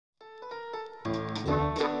Hi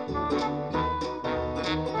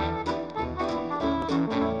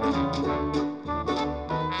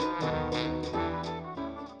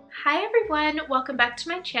everyone, welcome back to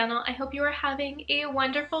my channel. I hope you are having a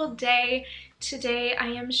wonderful day. Today I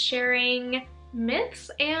am sharing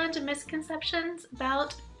myths and misconceptions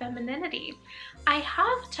about femininity. I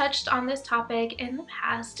have touched on this topic in the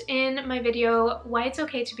past in my video, Why It's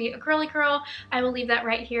Okay to Be a Girly Girl. I will leave that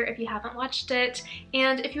right here if you haven't watched it.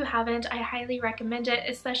 And if you haven't, I highly recommend it,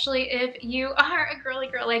 especially if you are a girly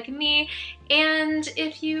girl like me and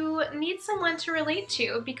if you need someone to relate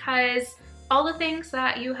to, because all the things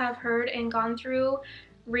that you have heard and gone through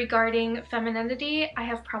regarding femininity, I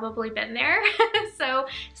have probably been there, so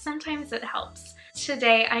sometimes it helps.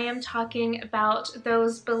 Today I am talking about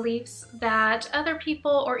those beliefs that other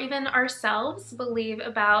people or even ourselves believe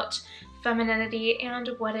about femininity and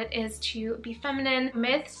what it is to be feminine,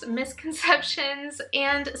 myths, misconceptions,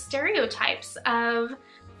 and stereotypes of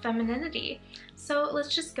femininity. So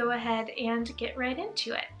let's just go ahead and get right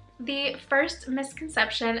into it. The first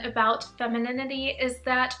misconception about femininity is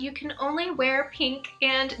that you can only wear pink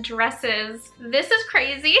and dresses. This is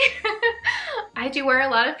crazy. I do wear a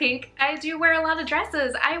lot of pink. I do wear a lot of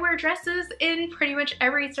dresses. I wear dresses in pretty much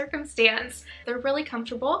every circumstance. They're really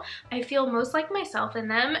comfortable. I feel most like myself in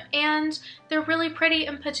them, and they're really pretty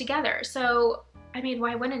and put together. So I mean,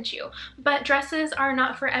 why wouldn't you? But dresses are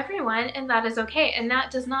not for everyone, and that is okay. And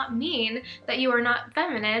that does not mean that you are not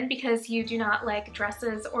feminine because you do not like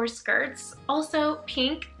dresses or skirts. Also,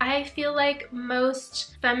 pink, I feel like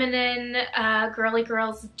most feminine girly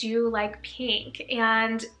girls do like pink,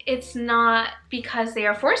 and it's not because they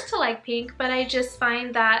are forced to like pink, but I just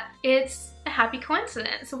find that it's a happy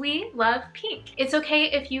coincidence. We love pink. It's okay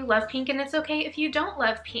if you love pink, and it's okay if you don't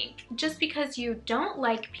love pink. Just because you don't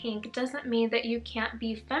like pink doesn't mean that you can't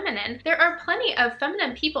be feminine. There are plenty of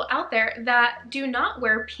feminine people out there that do not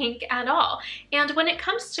wear pink at all. And when it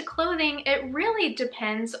comes to clothing, it really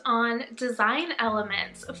depends on design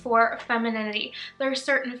elements for femininity. There are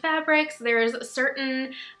certain fabrics, there's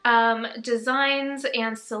certain designs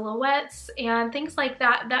and silhouettes and things like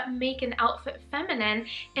that that make an outfit feminine,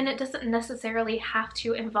 and it doesn't necessarily have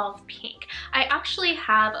to involve pink. I actually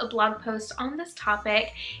have a blog post on this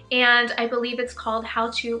topic, and I believe it's called How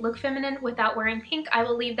to Look Feminine Without Wearing Pink. I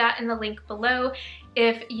will leave that in the link below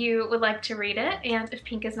if you would like to read it, and if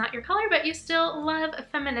pink is not your color but you still love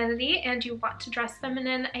femininity and you want to dress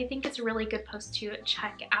feminine, I think it's a really good post to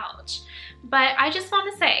check out. But I just want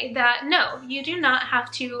to say that no, you do not have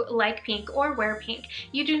to like pink or wear pink.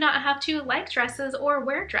 You do not have to like dresses or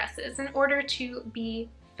wear dresses in order to be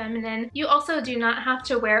feminine. You also do not have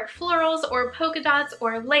to wear florals or polka dots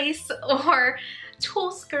or lace or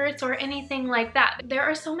tulle skirts or anything like that. There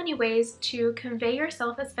are so many ways to convey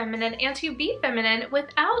yourself as feminine and to be feminine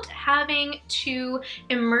without having to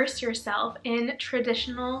immerse yourself in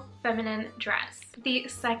traditional feminine dress. The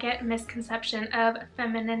second misconception of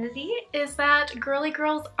femininity is that girly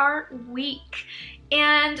girls are weak.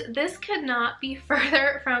 And this could not be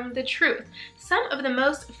further from the truth. Some of the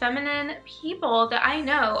most feminine people that I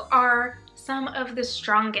know are some of the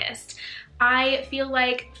strongest. I feel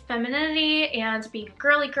like femininity and being a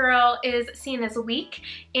girly girl is seen as weak,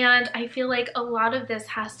 and I feel like a lot of this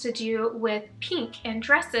has to do with pink and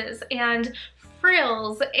dresses and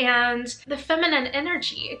frills and the feminine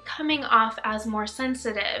energy coming off as more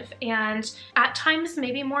sensitive and at times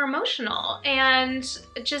maybe more emotional, and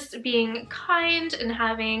just being kind and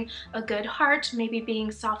having a good heart, maybe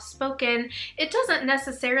being soft-spoken. It doesn't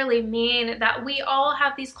necessarily mean that we all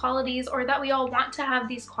have these qualities or that we all want to have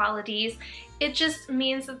these qualities. It just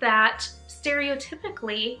means that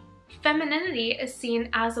stereotypically femininity is seen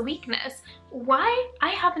as a weakness. Why? I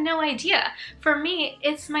have no idea. For me,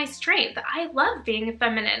 it's my strength. I love being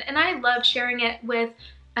feminine, and I love sharing it with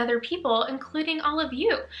other people, including all of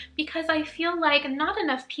you, because I feel like not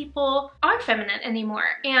enough people are feminine anymore.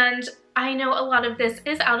 And I know a lot of this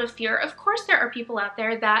is out of fear. Of course, there are people out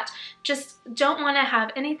there that just don't want to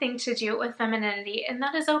have anything to do with femininity, and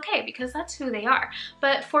that is okay because that's who they are.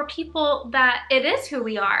 But for people that it is who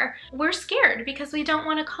we are, we're scared because we don't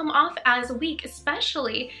want to come off as weak,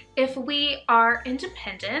 especially if we are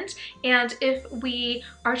independent and if we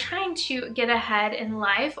are trying to get ahead in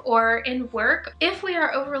life or in work. If we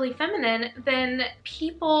are overly feminine, then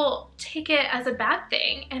people take it as a bad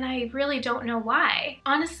thing, and I really don't know why.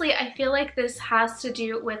 Honestly, I feel like this has to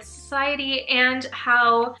do with society and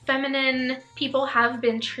how feminine people have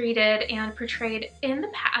been treated and portrayed in the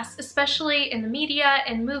past, especially in the media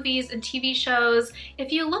and movies and TV shows.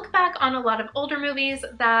 If you look back on a lot of older movies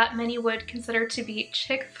that many would consider to be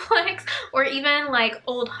chick flicks, or even like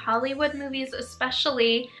old Hollywood movies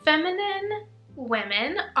especially, feminine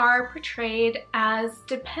women are portrayed as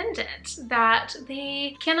dependent, that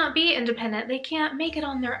they cannot be independent, they can't make it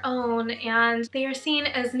on their own, and they are seen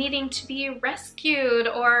as needing to be rescued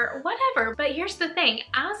or whatever. But here's the thing,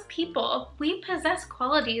 as people, we possess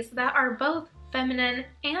qualities that are both feminine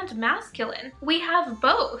and masculine. We have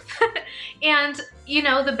both. And you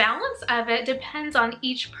know, the balance of it depends on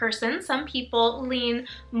each person. Some people lean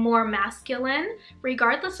more masculine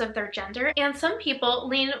regardless of their gender, and some people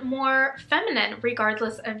lean more feminine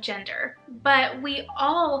regardless of gender. But we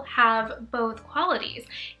all have both qualities,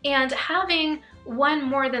 and having one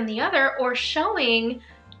more than the other or showing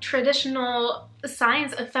traditional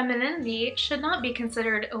signs of femininity should not be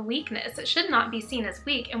considered a weakness. It should not be seen as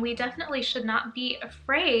weak, and we definitely should not be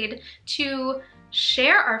afraid to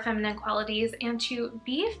share our feminine qualities and to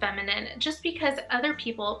be feminine just because other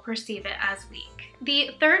people perceive it as weak. The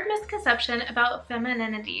third misconception about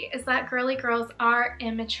femininity is that girly girls are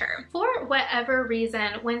immature. For whatever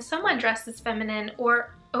reason, when someone dresses feminine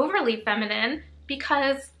or overly feminine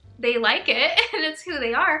because they like it and it's who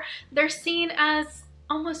they are, they're seen as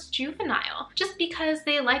almost juvenile just because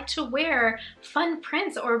they like to wear fun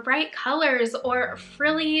prints or bright colors or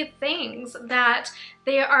frilly things, that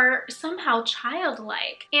they are somehow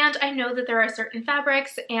childlike. And I know that there are certain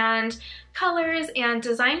fabrics and colors and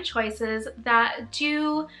design choices that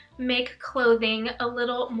do make clothing a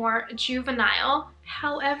little more juvenile.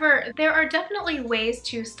 However, there are definitely ways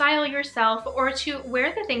to style yourself or to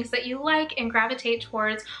wear the things that you like and gravitate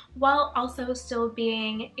towards while also still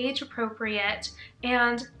being age appropriate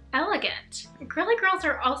and elegant. Girly girls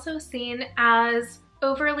are also seen as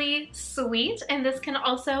overly sweet, and this can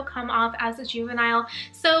also come off as a juvenile.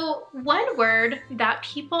 So one word that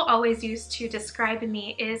people always use to describe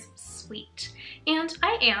me is sweet. And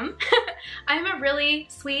I am. I'm a really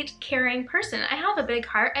sweet, caring person. I have a big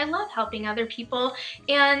heart. I love helping other people,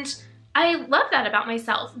 and I love that about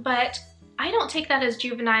myself, but I don't take that as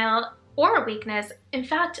juvenile or a weakness. In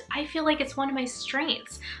fact, I feel like it's one of my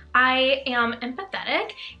strengths. I am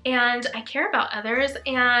empathetic and I care about others,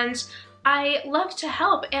 and I love to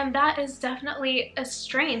help, and that is definitely a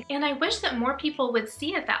strength. And I wish that more people would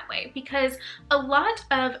see it that way, because a lot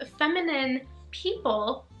of feminine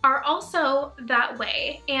people are also that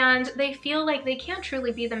way, and they feel like they can't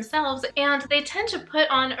truly be themselves, and they tend to put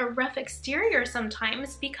on a rough exterior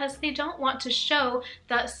sometimes because they don't want to show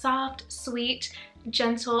that soft, sweet,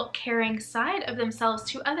 gentle, caring side of themselves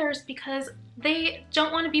to others, because they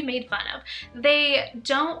don't want to be made fun of. They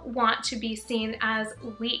don't want to be seen as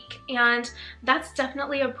weak, and that's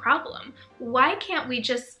definitely a problem. Why can't we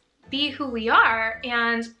just be who we are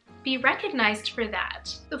and be recognized for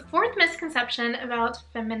that? The fourth misconception about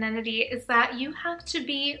femininity is that you have to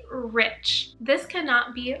be rich. This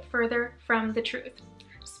cannot be further from the truth.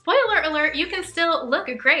 Spoiler alert, you can still look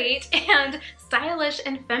great and stylish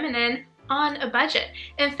and feminine on a budget.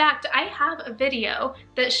 In fact, I have a video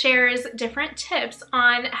that shares different tips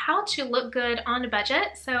on how to look good on a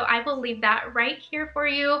budget, so I will leave that right here for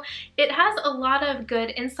you. It has a lot of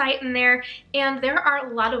good insight in there, and there are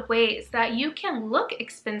a lot of ways that you can look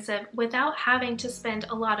expensive without having to spend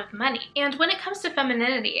a lot of money. And when it comes to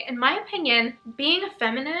femininity, in my opinion, being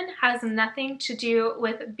feminine has nothing to do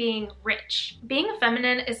with being rich. Being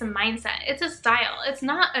feminine is a mindset. It's a style. It's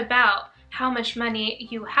not about how much money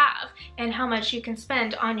you have and how much you can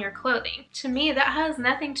spend on your clothing. To me, that has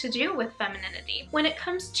nothing to do with femininity. When it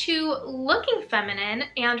comes to looking feminine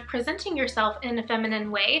and presenting yourself in a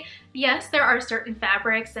feminine way, yes, there are certain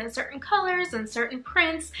fabrics and certain colors and certain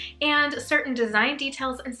prints and certain design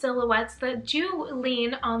details and silhouettes that do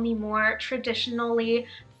lean on the more traditionally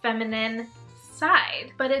feminine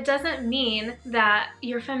side, but it doesn't mean that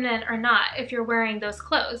you're feminine or not if you're wearing those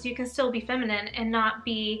clothes. You can still be feminine and not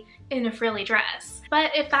be in a frilly dress. But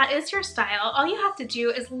if that is your style, all you have to do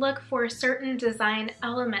is look for certain design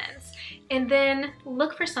elements and then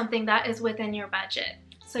look for something that is within your budget.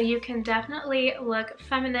 So you can definitely look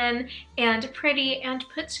feminine and pretty and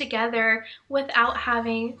put together without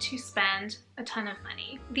having to spend a ton of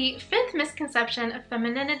money. The fifth misconception of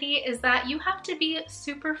femininity is that you have to be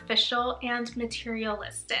superficial and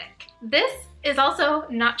materialistic. This is also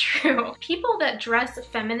not true. People that dress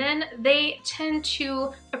feminine, they tend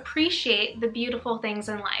to appreciate the beautiful things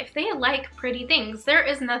in life. They like pretty things. There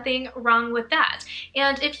is nothing wrong with that.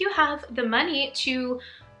 And if you have the money to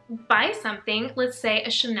buy something, let's say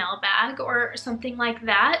a Chanel bag or something like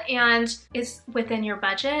that, and it's within your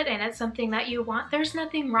budget and it's something that you want, there's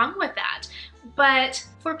nothing wrong with that. But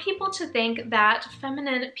for people to think that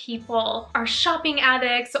feminine people are shopping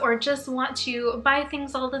addicts or just want to buy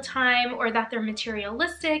things all the time, or that they're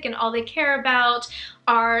materialistic and all they care about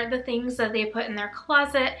are the things that they put in their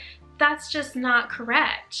closet, that's just not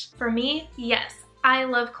correct. For me, yes, I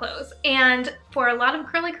love clothes, and for a lot of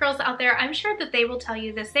girly girls out there, I'm sure that they will tell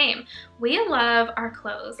you the same. We love our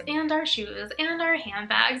clothes and our shoes and our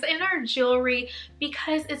handbags and our jewelry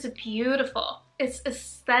because it's beautiful. It's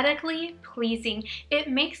aesthetically pleasing. It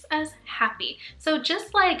makes us happy. So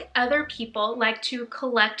just like other people like to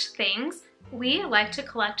collect things, we like to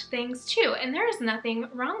collect things too, and there is nothing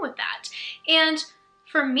wrong with that. And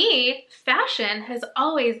for me, fashion has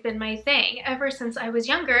always been my thing ever since I was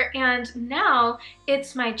younger, and now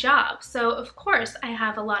it's my job. So of course I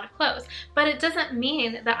have a lot of clothes, but it doesn't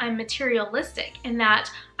mean that I'm materialistic and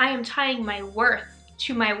that I am tying my worth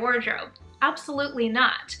to my wardrobe. Absolutely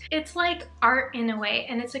not. It's like art in a way,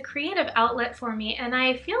 and it's a creative outlet for me, and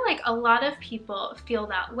I feel like a lot of people feel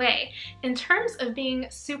that way. In terms of being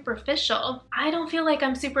superficial, I don't feel like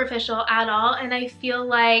I'm superficial at all, and I feel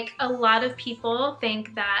like a lot of people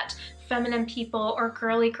think that feminine people or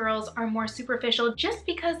girly girls are more superficial just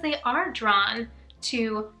because they are drawn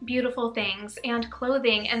to beautiful things and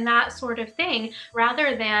clothing and that sort of thing,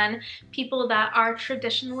 rather than people that are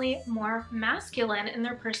traditionally more masculine in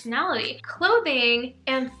their personality. Clothing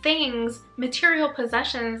and things, material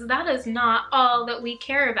possessions, that is not all that we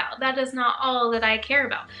care about. That is not all that I care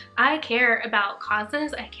about. I care about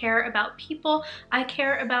causes, I care about people, I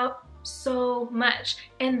care about so much,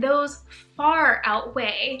 and those far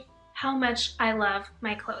outweigh how much I love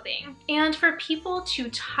my clothing. And for people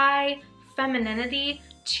to tie femininity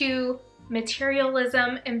to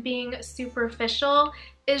materialism and being superficial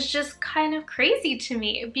is just kind of crazy to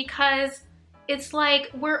me, because it's like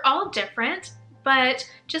we're all different, but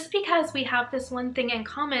just because we have this one thing in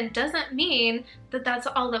common doesn't mean that that's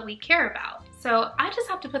all that we care about. So I just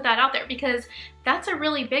have to put that out there because that's a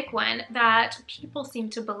really big one that people seem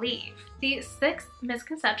to believe. The sixth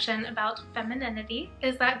misconception about femininity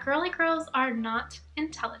is that girly girls are not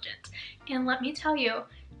intelligent. And let me tell you,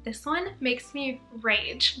 this one makes me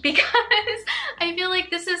rage because I feel like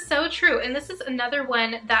this is so true, and this is another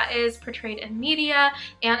one that is portrayed in media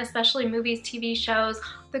and especially movies, TV shows.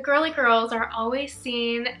 The girly girls are always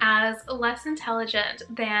seen as less intelligent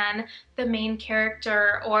than the main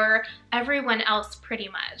character or everyone else pretty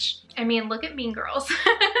much. I mean, look at Mean Girls.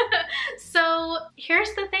 So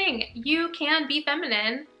here's the thing, you can be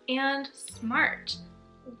feminine and smart.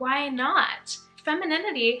 Why not?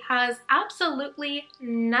 Femininity has absolutely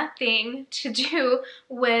nothing to do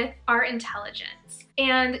with our intelligence.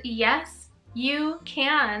 And yes, you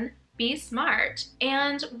can be smart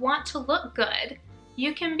and want to look good.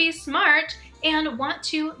 You can be smart and want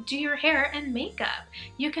to do your hair and makeup.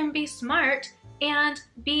 You can be smart and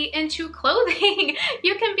be into clothing.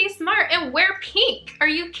 You can be smart and wear pink. Are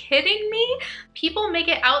you kidding me? People make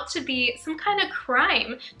it out to be some kind of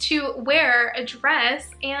crime to wear a dress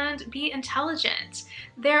and be intelligent.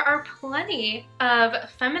 There are plenty of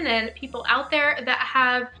feminine people out there that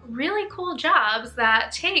have really cool jobs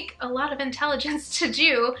that take a lot of intelligence to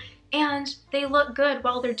do, and they look good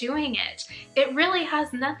while they're doing it. It really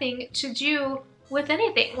has nothing to do with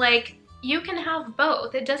anything. Like, you can have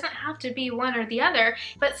both. It doesn't have to be one or the other,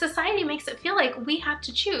 but society makes it feel like we have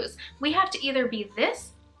to choose. We have to either be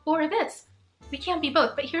this or this. We can't be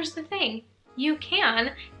both, but here's the thing. You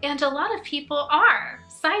can, and a lot of people are.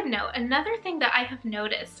 Side note, another thing that I have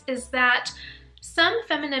noticed is that some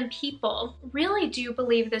feminine people really do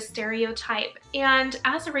believe this stereotype, and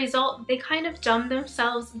as a result, they kind of dumb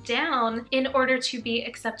themselves down in order to be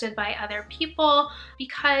accepted by other people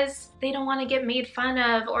because they don't want to get made fun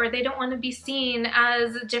of, or they don't want to be seen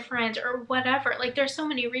as different or whatever. Like, there's so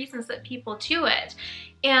many reasons that people do it.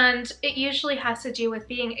 And it usually has to do with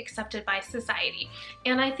being accepted by society.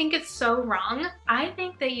 And I think it's so wrong. I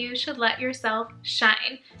think that you should let yourself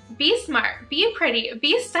shine. Be smart, be pretty,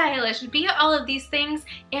 be stylish, be all of these things,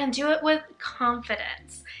 and do it with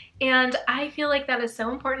confidence. And I feel like that is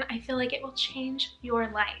so important. I feel like it will change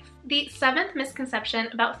your life. The seventh misconception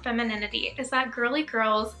about femininity is that girly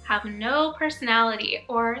girls have no personality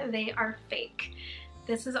or they are fake.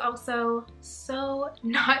 this is also so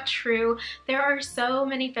not true. There are so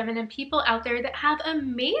many feminine people out there that have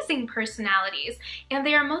amazing personalities, and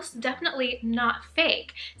they are most definitely not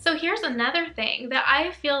fake. So here's another thing that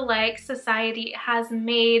I feel like society has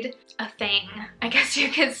made a thing, I guess you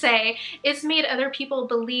could say. It's made other people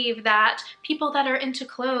believe that people that are into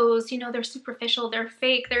clothes, you know, they're superficial, they're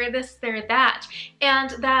fake, they're this, they're that,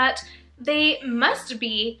 and that they must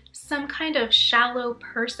be some kind of shallow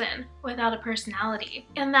person without a personality,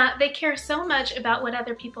 and that they care so much about what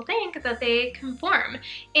other people think that they conform.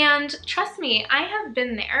 And trust me, I have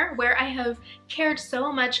been there where I have cared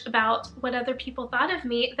so much about what other people thought of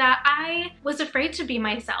me that I was afraid to be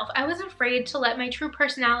myself. I was afraid to let my true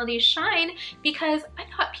personality shine because I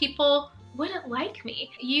thought people wouldn't like me.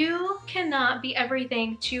 You cannot be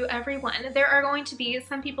everything to everyone. There are going to be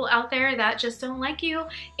some people out there that just don't like you,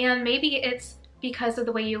 and maybe it's because of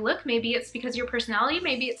the way you look, maybe it's because of your personality,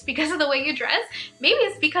 maybe it's because of the way you dress, maybe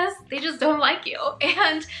it's because they just don't like you,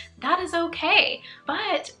 and that is okay.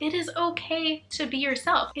 But it is okay to be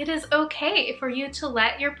yourself. It is okay for you to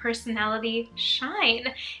let your personality shine.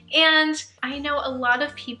 And I know a lot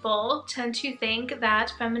of people tend to think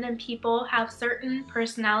that feminine people have certain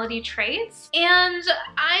personality traits, and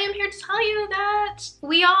I am here to tell you that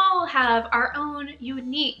we all have our own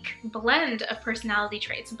unique blend of personality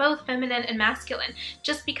traits, both feminine and masculine.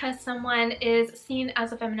 Just because someone is seen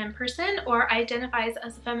as a feminine person or identifies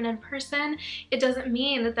as a feminine person, it doesn't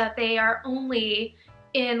mean that they are only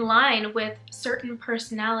in line with certain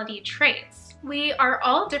personality traits. We are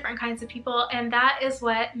all different kinds of people, and that is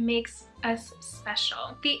what makes us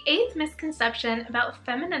special. The 8th misconception about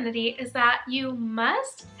femininity is that you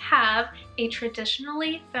must have a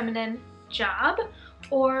traditionally feminine job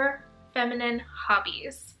or feminine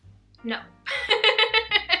hobbies. No.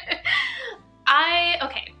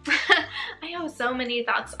 Okay, I have so many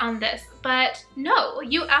thoughts on this, but no,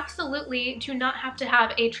 you absolutely do not have to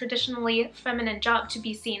have a traditionally feminine job to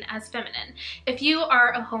be seen as feminine. If you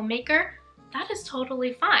are a homemaker, that is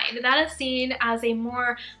totally fine. That is seen as a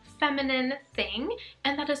more feminine thing,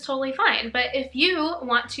 and that is totally fine. But if you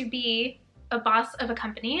want to be a boss of a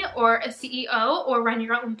company or a CEO or run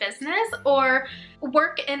your own business or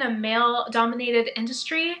work in a male-dominated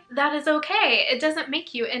industry, that is okay. It doesn't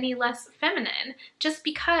make you any less feminine. Just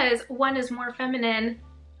because one is more feminine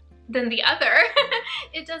than the other,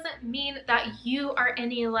 it doesn't mean that you are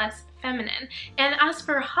any less feminine. And as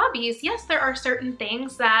for hobbies, yes, there are certain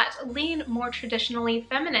things that lean more traditionally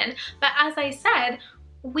feminine, but as I said,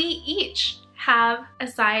 we each have a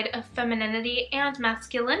side of femininity and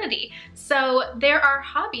masculinity. So there are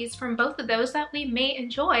hobbies from both of those that we may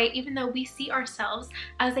enjoy even though we see ourselves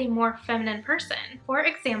as a more feminine person. For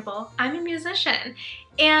example, I'm a musician,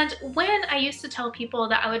 and when I used to tell people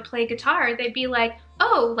that I would play guitar, they'd be like,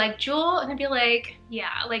 oh, like Jewel? And I'd be like,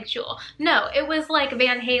 yeah, like Jewel. No, it was like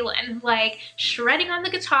Van Halen, like shredding on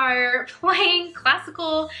the guitar, playing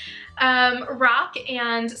classical rock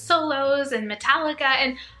and solos and Metallica,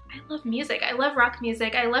 and I love music. I love rock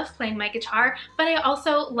music. I love playing my guitar, but I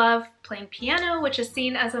also love playing piano, which is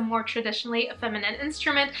seen as a more traditionally feminine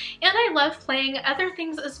instrument, and I love playing other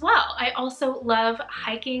things as well. I also love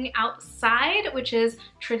hiking outside, which is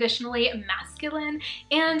traditionally masculine,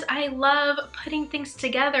 and I love putting things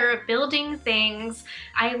together, building things.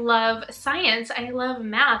 I love science. I love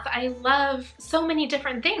math. I love so many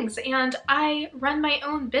different things, and I run my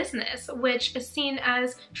own business, which is seen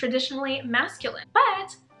as traditionally masculine.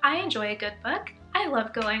 But I enjoy a good book. I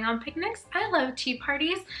love going on picnics. I love tea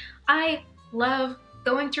parties. I love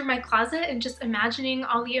going through my closet and just imagining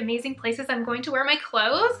all the amazing places I'm going to wear my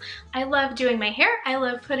clothes. I love doing my hair. I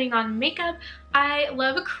love putting on makeup. I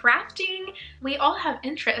love crafting. We all have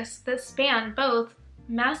interests that span both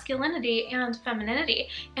masculinity and femininity,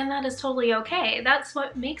 and that is totally okay. That's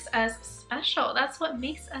what makes us special. That's what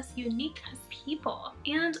makes us unique as people.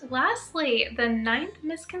 And lastly, the 9th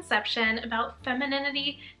misconception about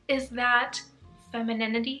femininity is that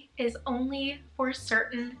femininity is only for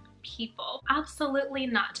certain people. Absolutely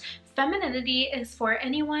not. Femininity is for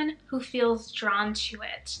anyone who feels drawn to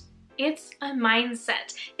it. It's a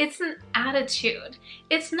mindset. It's an attitude.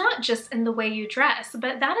 It's not just in the way you dress,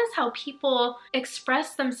 but that is how people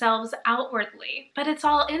express themselves outwardly. But it's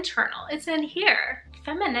all internal. It's in here.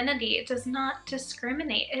 Femininity does not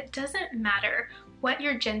discriminate. It doesn't matter what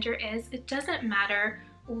your gender is. It doesn't matter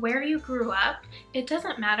where you grew up. It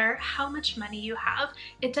doesn't matter how much money you have.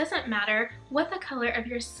 It doesn't matter what the color of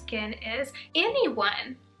your skin is.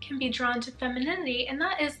 Anyone can be drawn to femininity, and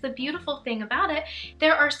that is the beautiful thing about it.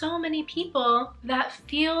 There are so many people that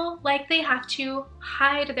feel like they have to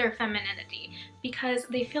hide their femininity because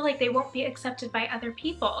they feel like they won't be accepted by other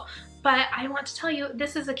people. But I want to tell you,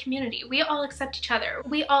 this is a community. We all accept each other.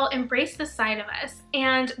 We all embrace this side of us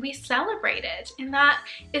and we celebrate it. And that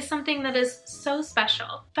is something that is so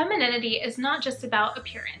special. Femininity is not just about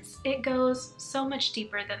appearance. It goes so much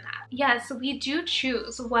deeper than that. Yes, we do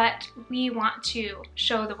choose what we want to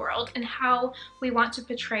show the world and how we want to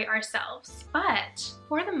portray ourselves. But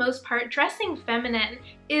for the most part, dressing feminine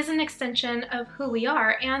is an extension of who we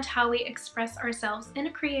are and how we express ourselves in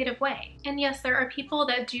a creative way. And yes, there are people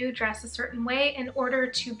that do dress a certain way in order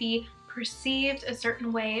to be perceived a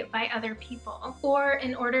certain way by other people or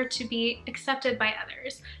in order to be accepted by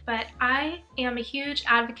others. But I am a huge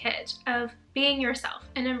advocate of being yourself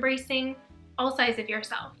and embracing all sides of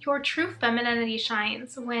yourself. Your true femininity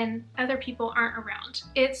shines when other people aren't around.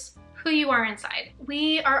 It's who you are inside.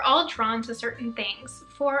 We are all drawn to certain things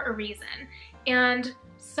for a reason, and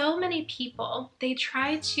so many people, they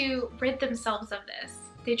try to rid themselves of this.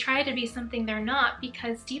 They try to be something they're not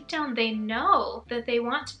because deep down they know that they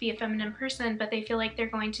want to be a feminine person, but they feel like they're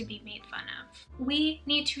going to be made fun of. We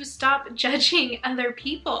need to stop judging other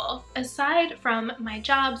people. Aside from my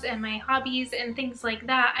jobs and my hobbies and things like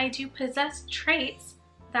that, I do possess traits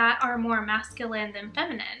that are more masculine than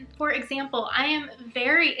feminine. For example, I am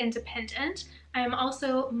very independent. I am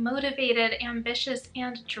also motivated, ambitious,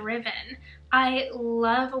 and driven. I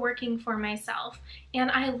love working for myself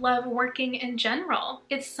and I love working in general.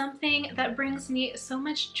 It's something that brings me so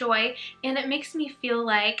much joy and it makes me feel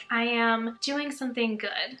like I am doing something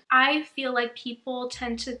good. I feel like people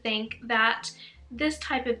tend to think that this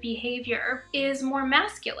type of behavior is more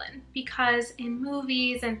masculine because in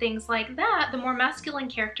movies and things like that, the more masculine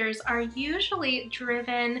characters are usually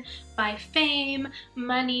driven by fame,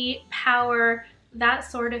 money, power, that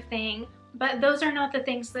sort of thing. But those are not the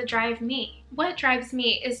things that drive me. What drives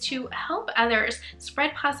me is to help others,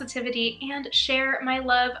 spread positivity, and share my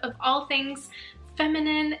love of all things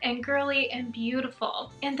feminine and girly and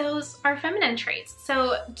beautiful. And those are feminine traits.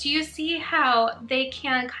 So do you see how they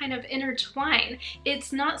can kind of intertwine?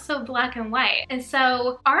 It's not so black and white. And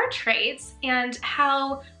so our traits and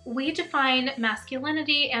how we define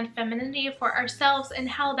masculinity and femininity for ourselves and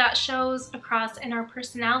how that shows across in our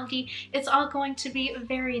personality, it's all going to be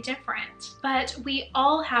very different. But we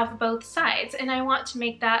all have both sides, and I want to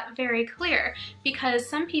make that very clear because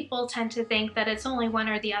some people tend to think that it's only one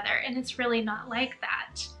or the other, and it's really not like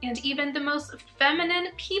that. And even the most feminine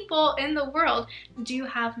people in the world do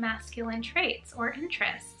have masculine traits or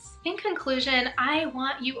interests. In conclusion, I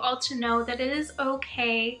want you all to know that it is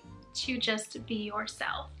okay to just be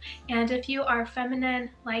yourself. And if you are feminine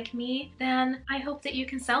like me, then I hope that you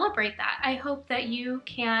can celebrate that. I hope that you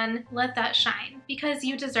can let that shine because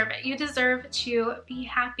you deserve it. You deserve to be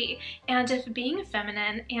happy. And if being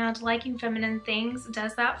feminine and liking feminine things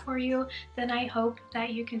does that for you, then I hope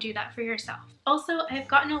that you can do that for yourself. Also, I've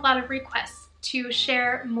gotten a lot of requests to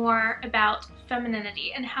share more about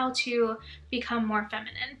femininity and how to become more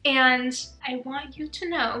feminine. And I want you to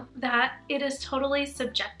know that it is totally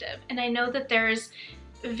subjective. And I know that there's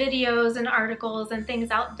videos and articles and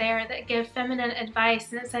things out there that give feminine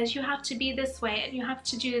advice and it says you have to be this way and you have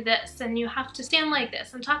to do this and you have to stand like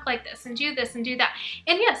this and talk like this and do this and do that.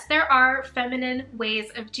 And yes, there are feminine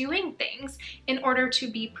ways of doing things in order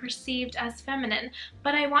to be perceived as feminine,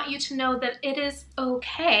 but I want you to know that it is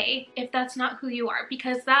okay if that's not who you are,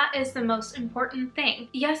 because that is the most important thing.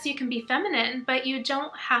 Yes, you can be feminine, but you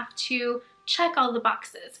don't have to check all the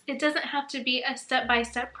boxes. It doesn't have to be a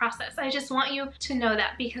step-by-step process. I just want you to know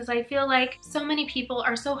that because I feel like so many people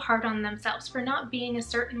are so hard on themselves for not being a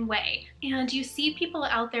certain way. And you see people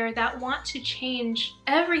out there that want to change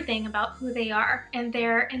everything about who they are and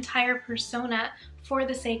their entire persona for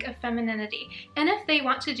the sake of femininity. And if they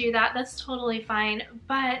want to do that, that's totally fine,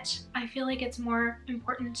 but I feel like it's more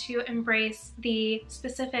important to embrace the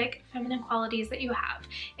specific feminine qualities that you have.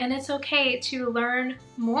 And it's okay to learn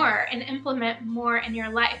more and implement more in your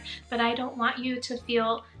life, but I don't want you to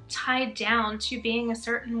feel tied down to being a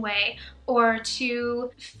certain way or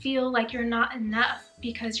to feel like you're not enough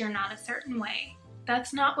because you're not a certain way.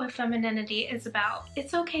 That's not what femininity is about.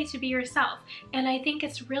 It's okay to be yourself. And I think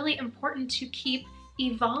it's really important to keep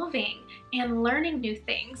evolving and learning new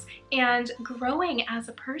things and growing as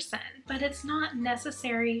a person. But it's not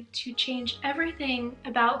necessary to change everything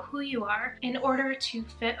about who you are in order to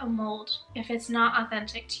fit a mold if it's not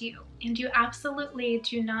authentic to you. And you absolutely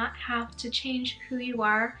do not have to change who you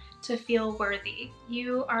are to feel worthy.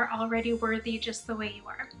 You are already worthy just the way you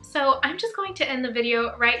are. So I'm just going to end the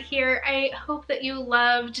video right here. I hope that you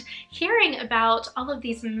loved hearing about all of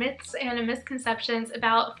these myths and misconceptions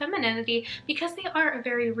about femininity because they are a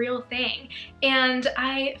very real thing. And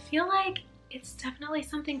I feel like it's definitely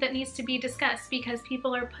something that needs to be discussed because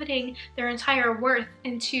people are putting their entire worth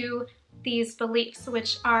into these beliefs,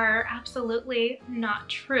 which are absolutely not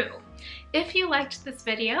true. If you liked this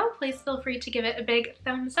video, please feel free to give it a big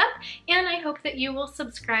thumbs up, and I hope that you will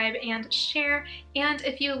subscribe and share. And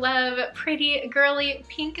if you love pretty, girly,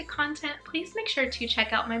 pink content, please make sure to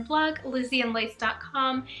check out my blog,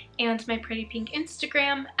 LizzieandLace.com, and my pretty pink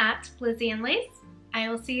Instagram at LizzieandLace. I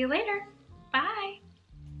will see you later. Bye!